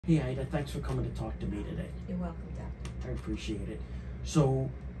Hey, Ida, thanks for coming to talk to me today. You're welcome, Doctor. I appreciate it. So,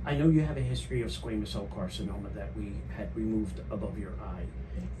 I know you have a history of squamous cell carcinoma that we had removed above your eye.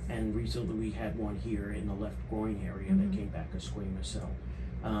 Yes. And recently we had one here in the left groin area that came back as squamous cell.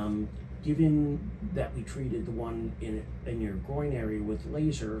 Given that we treated the one in your groin area with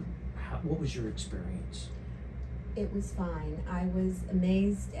laser, what was your experience? It was fine. I was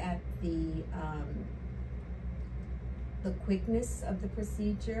amazed at the quickness of the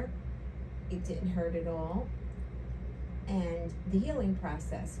procedure. It didn't hurt at all. And the healing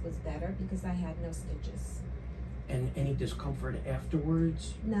process was better because I had no stitches. And any discomfort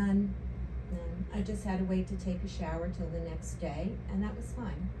afterwards? None, none. I just had to wait to take a shower till the next day, and that was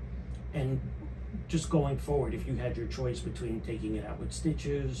fine. And just going forward, if you had your choice between taking it out with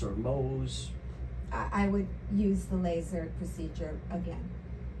stitches or Mohs? I would use the laser procedure again.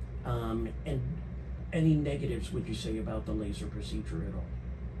 And any negatives would you say about the laser procedure at all?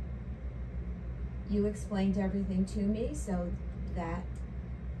 You explained everything to me, so that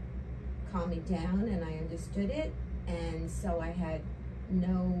calmed me down and I understood it, and so I had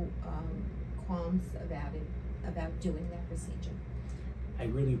no qualms about it, about doing that procedure. I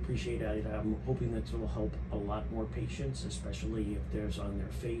really appreciate it. I'm hoping that will help a lot more patients, especially if there's on their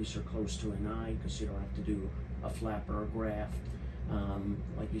face or close to an eye, because you don't have to do a flap or a graft.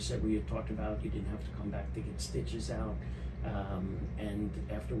 Like you said, we had talked about, you didn't have to come back to get stitches out. And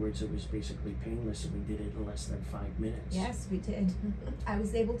afterwards it was basically painless, and we did it in less than 5 minutes. Yes, we did. I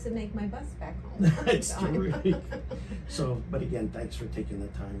was able to make my bus back home. That's terrific. So, but again, thanks for taking the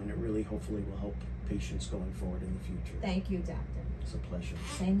time, and it really hopefully will help patients going forward in the future. Thank you, Doctor. It's a pleasure.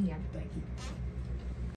 Same here. Thank you.